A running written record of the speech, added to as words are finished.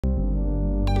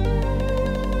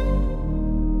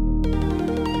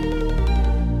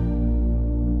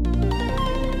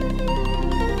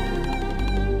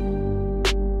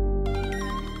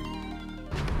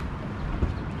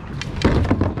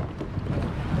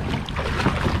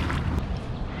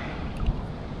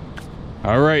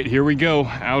All right, here we go,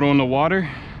 out on the water.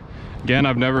 Again,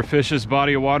 I've never fished this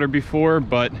body of water before,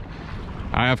 but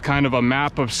I have kind of a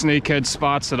map of snakehead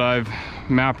spots that I've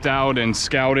mapped out and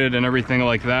scouted and everything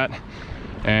like that.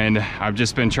 And I've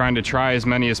just been trying to try as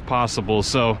many as possible.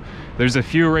 So there's a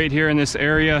few right here in this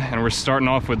area, and we're starting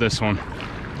off with this one.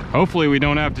 Hopefully we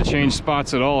don't have to change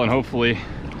spots at all, and hopefully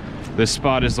this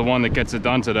spot is the one that gets it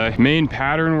done today. Main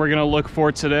pattern we're gonna look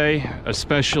for today,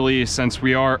 especially since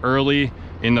we are early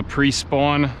in the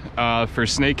pre-spawn for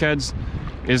snakeheads,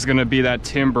 is gonna be that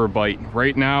timber bite.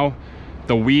 Right now,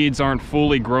 the weeds aren't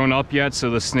fully grown up yet,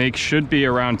 so the snake should be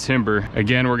around timber.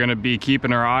 Again, we're gonna be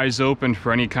keeping our eyes open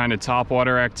for any kind of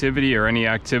topwater activity or any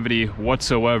activity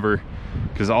whatsoever,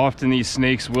 because often these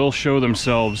snakes will show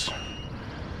themselves.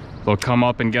 They'll come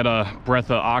up and get a breath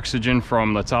of oxygen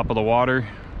from the top of the water,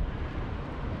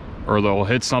 or they'll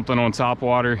hit something on top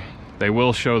water. They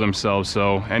will show themselves,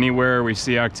 so anywhere we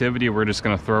see activity, we're just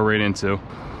gonna throw right into.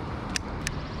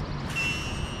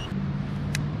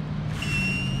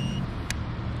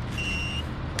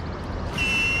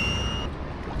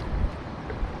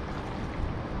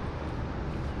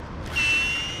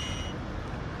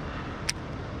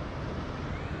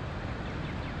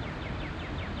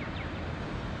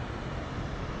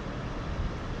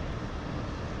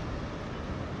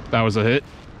 That was a hit.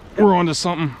 We're on to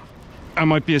something. That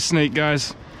might be a snake,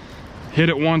 guys. Hit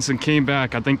it once and came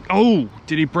back. I think, oh,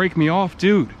 did he break me off?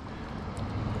 Dude,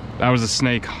 that was a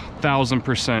snake,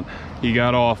 1000%. He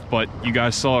got off, but you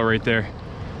guys saw it right there.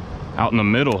 Out in the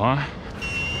middle, huh?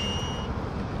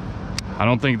 I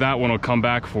don't think that one will come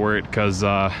back for it, because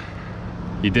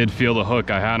he did feel the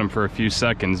hook. I had him for a few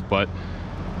seconds, but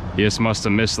he just must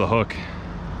have missed the hook.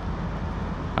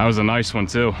 That was a nice one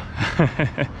too.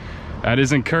 That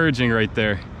is encouraging right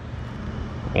there.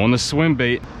 On the swim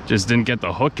bait, just didn't get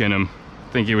the hook in him.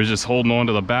 I think he was just holding on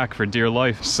to the back for dear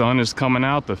life. Sun is coming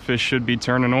out, the fish should be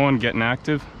turning on, getting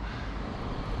active.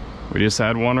 We just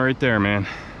had one right there, man.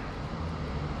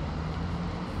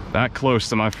 That close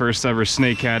to my first ever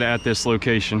snakehead at this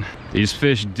location. These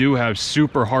fish do have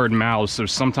super hard mouths, so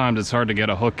sometimes it's hard to get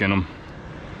a hook in them.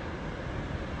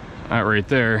 That right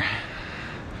there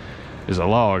is a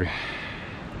log.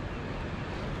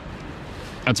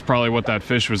 That's probably what that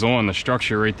fish was on, the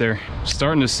structure right there.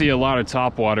 Starting to see a lot of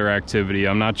topwater activity.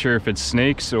 I'm not sure if it's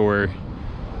snakes or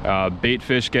bait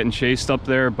fish getting chased up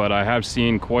there, but I have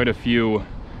seen quite a few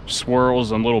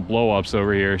swirls and little blow-ups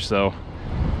over here, so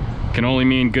can only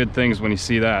mean good things when you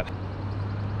see that.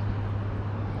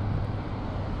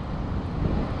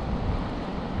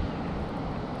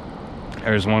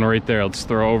 There's one right there. Let's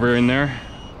throw over in there.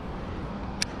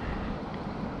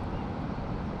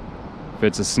 If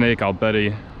it's a snake, I'll bet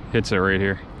he hits it right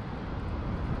here.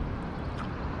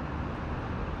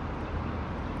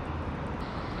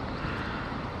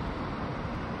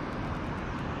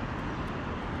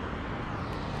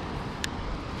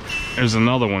 There's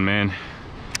another one, man.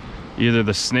 Either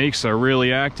the snakes are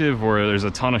really active or there's a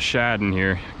ton of shad in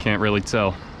here. Can't really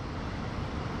tell.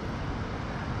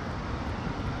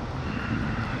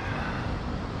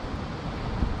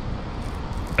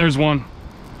 There's one.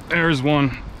 There's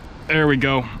one. There we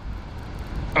go.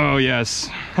 Oh yes.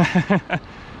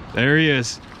 There he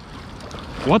is.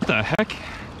 What the heck?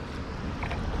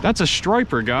 That's a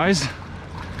striper, guys.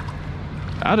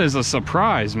 That is a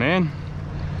surprise, man.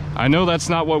 I know that's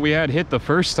not what we had hit the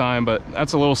first time, but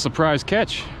that's a little surprise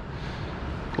catch.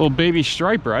 Little baby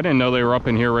striper. I didn't know they were up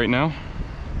in here right now.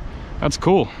 That's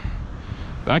cool.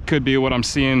 That could be what I'm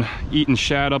seeing eating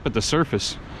shad up at the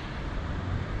surface.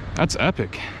 That's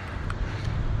epic.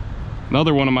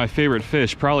 Another one of my favorite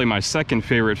fish, probably my second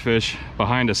favorite fish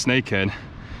behind a snakehead.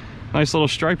 Nice little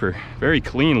striper, very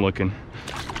clean looking.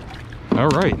 All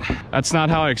right, that's not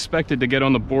how I expected to get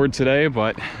on the board today,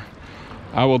 but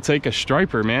I will take a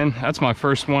striper, man. That's my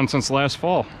first one since last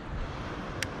fall.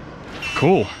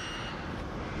 Cool.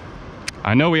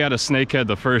 I know we had a snakehead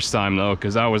the first time though,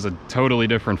 because that was a totally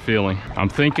different feeling. I'm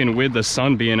thinking with the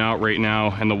sun being out right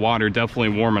now and the water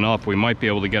definitely warming up, we might be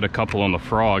able to get a couple on the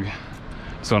frog.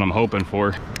 That's what I'm hoping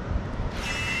for.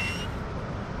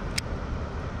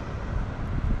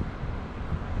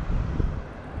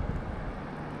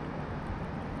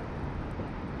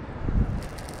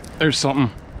 There's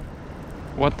something.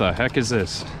 What the heck is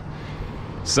this?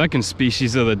 Second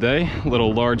species of the day,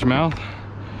 little largemouth.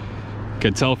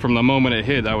 Could tell from the moment it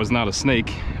hit that was not a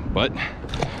snake, but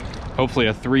hopefully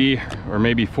a 3 or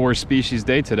maybe 4 species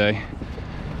day today.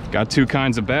 Got 2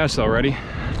 kinds of bass already.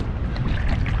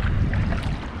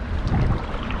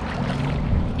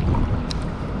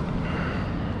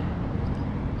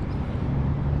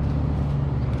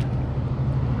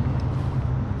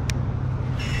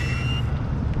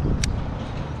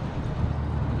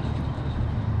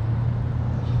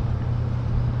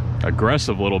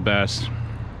 aggressive little bass.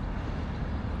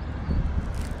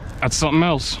 That's something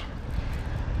else.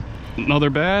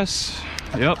 Another bass.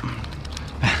 Yep.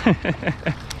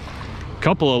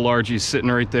 Couple of largies sitting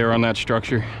right there on that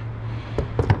structure.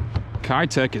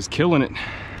 Keitech is killing it.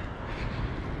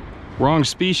 Wrong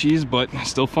species, but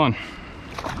still fun.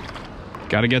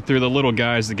 Got to get through the little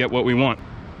guys to get what we want.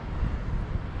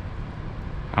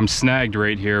 I'm snagged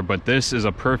right here, but this is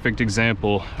a perfect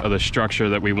example of the structure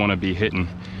that we want to be hitting.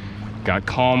 Got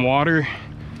calm water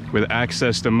with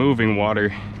access to moving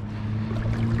water,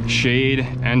 shade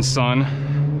and sun,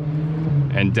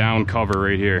 and down cover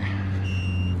right here.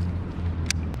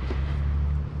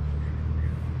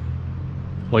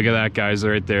 Look at that, guys,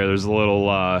 right there. There's a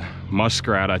little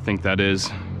muskrat, I think that is,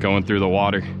 going through the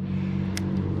water.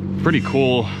 Pretty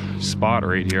cool spot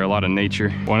right here, a lot of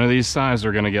nature. One of these times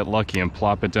we're gonna get lucky and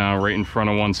plop it down right in front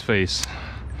of one's face.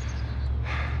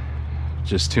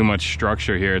 Just too much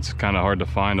structure here. It's kind of hard to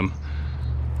find them.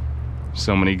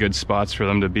 So many good spots for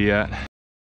them to be at.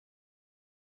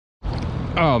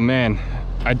 Oh man,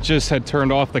 I just had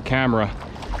turned off the camera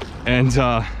and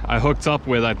I hooked up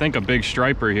with, I think, a big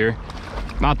striper here.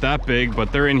 Not that big,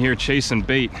 but they're in here chasing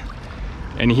bait,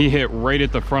 and he hit right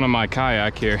at the front of my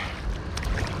kayak here.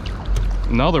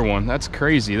 Another one. That's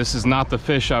crazy. This is not the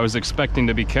fish I was expecting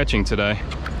to be catching today.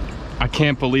 I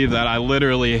can't believe that. I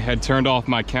literally had turned off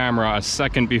my camera a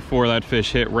second before that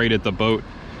fish hit right at the boat.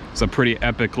 It's a pretty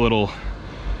epic little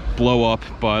blow up,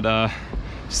 but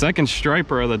second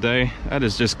striper of the day. That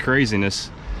is just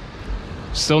craziness.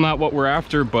 Still not what we're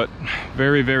after, but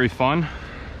very, very fun.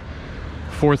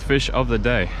 Fourth fish of the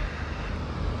day.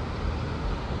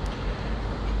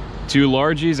 2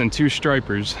 largies and 2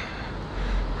 stripers.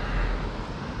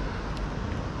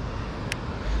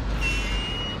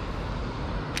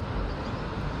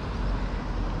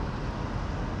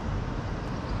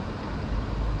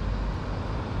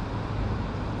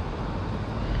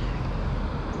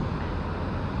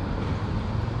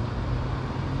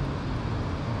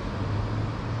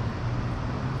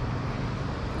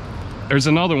 There's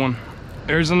another one.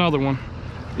 There's another one.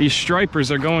 These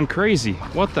stripers are going crazy.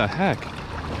 What the heck?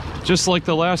 Just like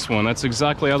the last one. That's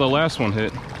exactly how the last one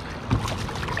hit.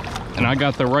 And I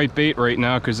got the right bait right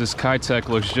now because this Keitech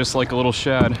looks just like a little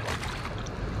shad.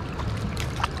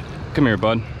 Come here,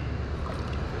 bud.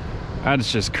 That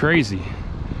is just crazy.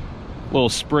 Little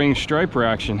spring striper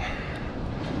action.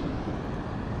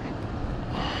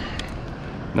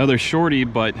 Another shorty,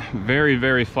 but very,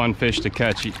 very fun fish to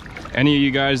catch. Any of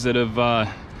you guys that have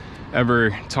ever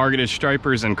targeted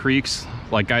stripers in creeks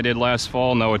like I did last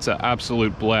fall know it's an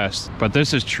absolute blast. But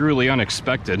this is truly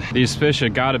unexpected. These fish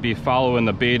have got to be following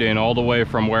the bait in all the way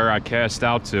from where I cast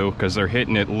out to, because they're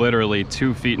hitting it literally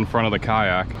 2 feet in front of the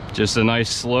kayak. Just a nice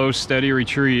slow steady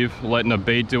retrieve, letting the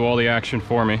bait do all the action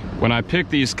for me. When I picked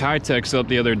these Keitechs up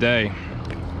the other day,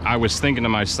 I was thinking to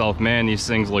myself, man, these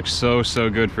things look so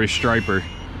good for striper.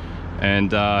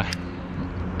 And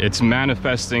it's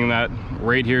manifesting that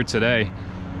right here today.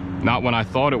 Not when I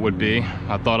thought it would be.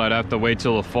 I thought I'd have to wait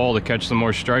till the fall to catch some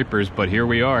more stripers, but here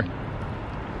we are.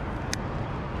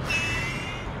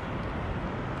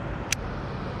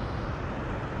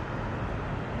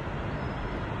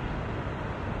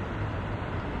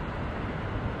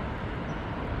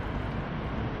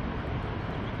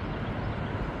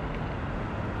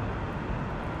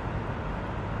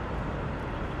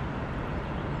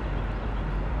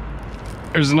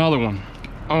 There's another one.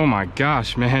 Oh my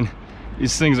gosh, man.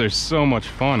 These things are so much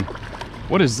fun.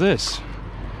 What is this?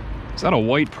 Is that a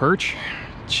white perch?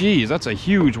 Jeez, that's a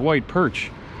huge white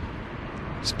perch.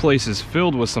 This place is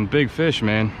filled with some big fish,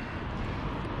 man.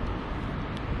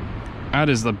 That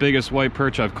is the biggest white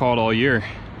perch I've caught all year.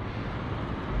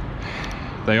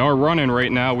 They are running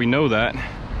right now, we know that.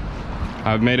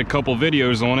 I've made a couple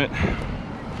videos on it.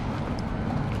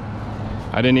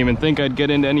 I didn't even think I'd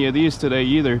get into any of these today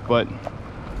either, but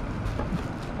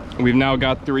we've now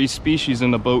got 3 species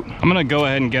in the boat. I'm gonna go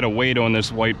ahead and get a weight on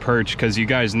this white perch because you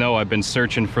guys know I've been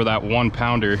searching for that 1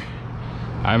 pounder.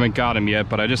 I haven't got him yet,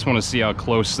 but I just want to see how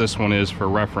close this one is for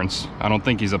reference. I don't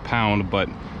think he's a pound, but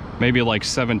maybe like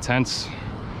 7/10.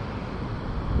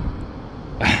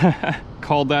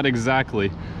 Called that exactly.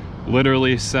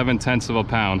 Literally 7/10 of a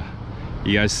pound.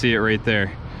 You guys see it right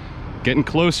there. Getting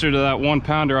closer to that 1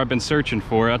 pounder I've been searching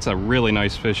for. That's a really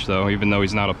nice fish though, even though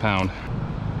he's not a pound.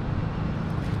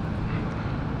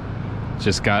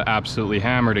 Just got absolutely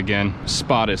hammered again.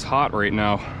 Spot is hot right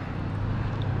now.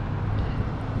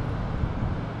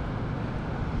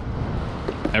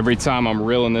 Every time I'm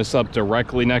reeling this up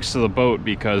directly next to the boat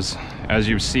because, as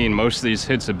you've seen, most of these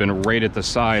hits have been right at the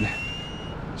side.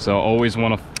 So always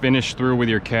want to finish through with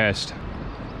your cast.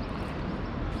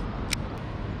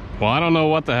 Well, I don't know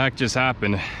what the heck just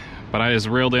happened, but I just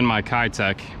reeled in my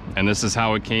Keitech, and this is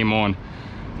how it came on.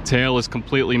 Tail is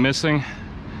completely missing,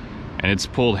 and it's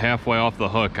pulled halfway off the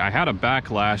hook. I had a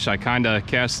backlash. I kind of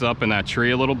cast it up in that tree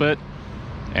a little bit,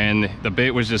 and the bait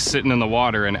was just sitting in the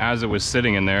water, and as it was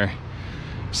sitting in there,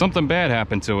 something bad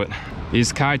happened to it.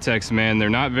 These Keitechs, man, they're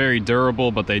not very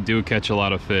durable, but they do catch a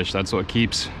lot of fish. That's what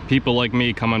keeps people like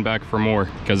me coming back for more,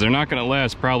 because they're not going to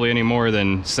last probably any more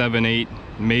than 7, 8,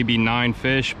 maybe 9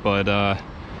 fish, but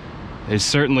they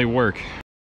certainly work.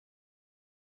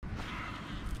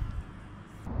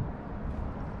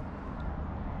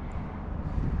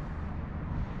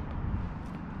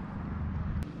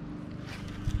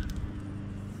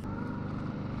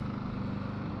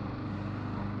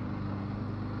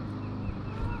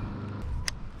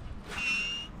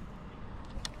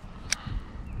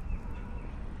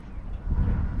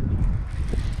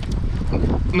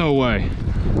 No way.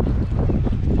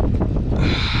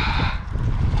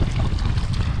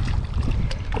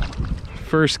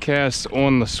 First cast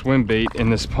on the swim bait in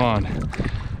this pond,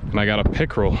 and I got a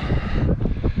pickerel.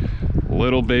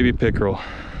 Little baby pickerel.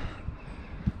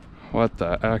 What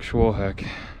the actual heck?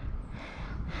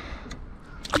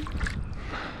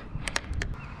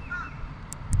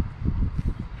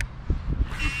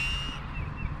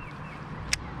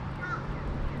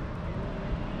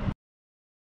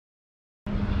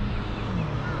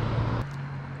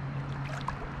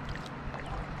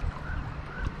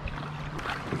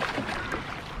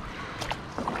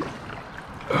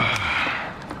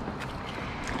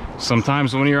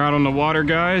 Sometimes when you're out on the water,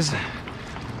 guys,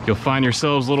 you'll find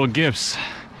yourselves little gifts,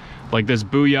 like this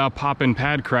Booyah Poppin'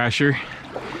 Pad Crasher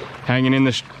hanging in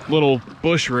this little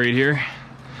bush right here.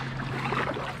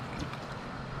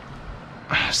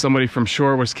 Somebody from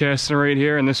shore was casting right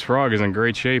here, and this frog is in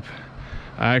great shape.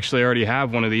 I actually already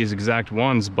have one of these exact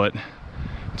ones, but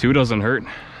 2 doesn't hurt.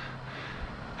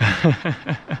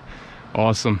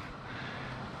 Awesome.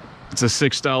 It's a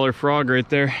 $6 frog right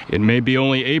there. It may be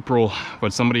only April,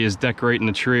 but somebody is decorating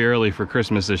the tree early for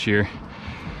Christmas this year.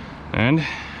 And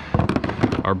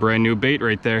our brand new bait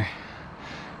right there.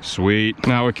 Sweet.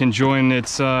 Now it can join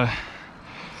its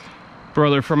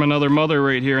brother from another mother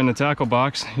right here in the tackle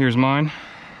box. Here's mine.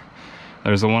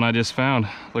 There's the one I just found.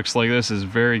 Looks like this is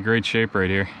very great shape right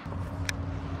here.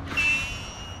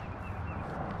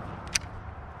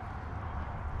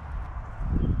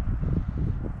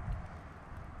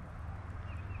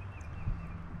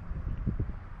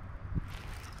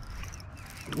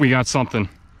 We got something.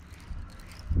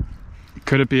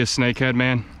 Could it be a snakehead,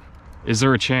 man? Is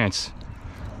there a chance?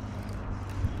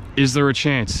 Is there a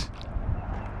chance?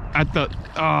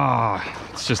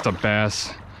 It's just a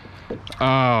bass.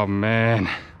 Oh man,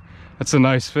 that's a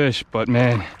nice fish, but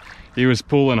man, he was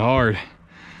pulling hard.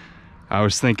 I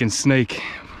was thinking snake.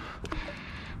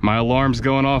 My alarm's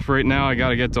going off right now. I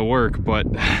gotta get to work, but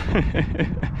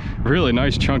really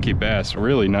nice chunky bass,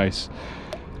 really nice.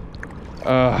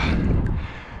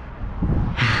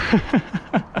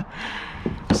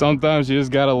 Sometimes you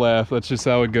just gotta laugh. That's just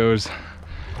how it goes.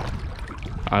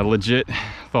 I legit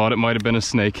thought it might have been a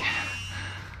snake.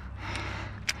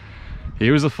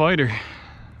 He was a fighter,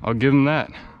 I'll give him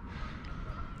that.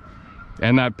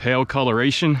 And that pale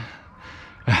coloration.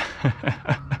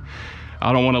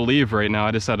 I don't want to leave right now.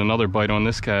 I just had another bite on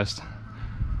this cast.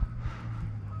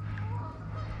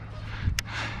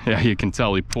 Yeah, you can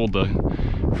tell he pulled the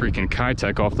freaking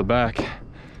Keitech off the back.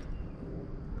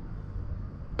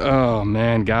 Oh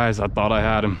man, guys, I thought I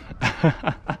had him.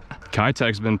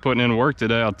 Keitech's been putting in work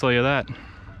today, I'll tell you that.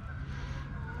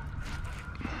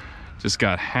 Just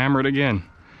got hammered again.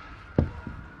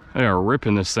 They are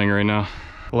ripping this thing right now.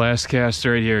 Last cast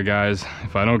right here, guys.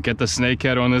 If I don't get the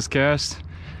snakehead on this cast,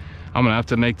 I'm gonna have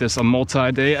to make this a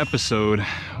multi-day episode,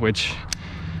 which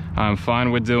I'm fine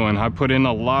with doing. I put in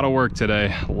a lot of work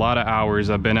today, a lot of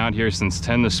hours. I've been out here since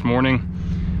 10 this morning.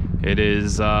 It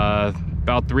is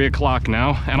about 3 o'clock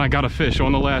now, and I got a fish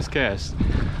on the last cast.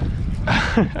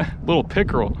 Little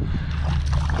pickerel.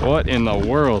 What in the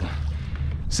world?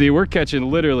 See, we're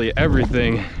catching literally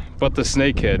everything but the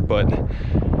snakehead, but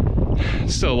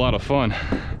it's still a lot of fun.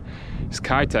 These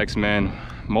Keitechs, man,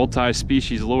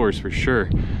 multi-species lures for sure.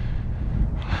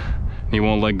 He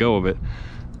won't let go of it.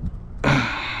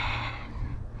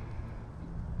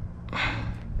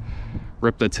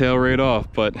 Rip the tail right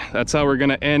off, but that's how we're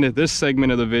gonna end this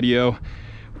segment of the video.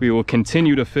 We will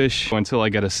continue to fish until I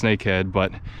get a snakehead,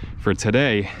 but for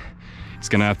today, it's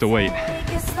gonna have to wait.